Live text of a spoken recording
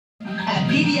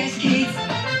PBS Kids,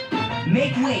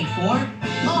 make way for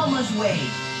Alma's Way,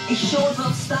 a show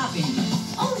about stopping.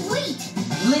 Oh, wait!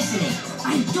 Listening.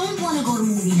 I don't want to go to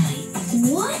movie night.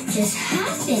 What just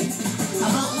happened?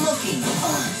 About looking.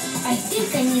 I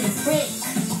think I need a break.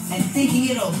 And thinking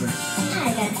it over.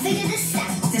 I gotta figure this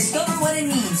out. Discover what it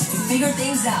means to figure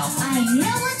things out. I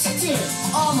know what to do.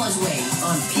 Alma's Way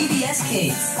on PBS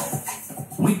Kids.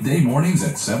 Weekday mornings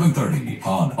at 7:30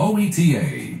 on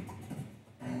OETA.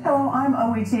 Hello, I'm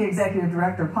OETA Executive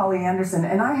Director Polly Anderson,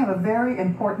 and I have a very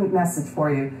important message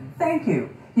for you. Thank you.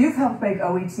 You've helped make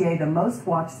OETA the most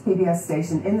watched PBS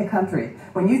station in the country.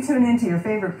 When you tune into your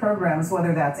favorite programs,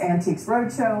 whether that's Antiques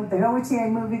Roadshow, the OETA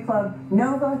Movie Club,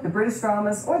 Nova, the British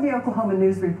Dramas, or the Oklahoma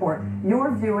News Report,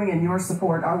 your viewing and your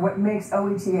support are what makes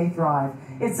OETA thrive.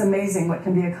 It's amazing what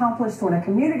can be accomplished when a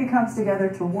community comes together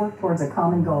to work towards a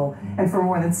common goal. And for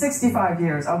more than 65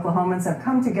 years, Oklahomans have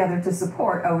come together to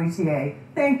support OETA.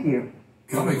 Thank you.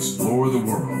 Come explore the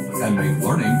world and make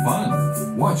learning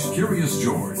fun. Watch Curious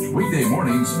George, weekday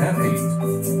mornings at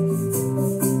 8.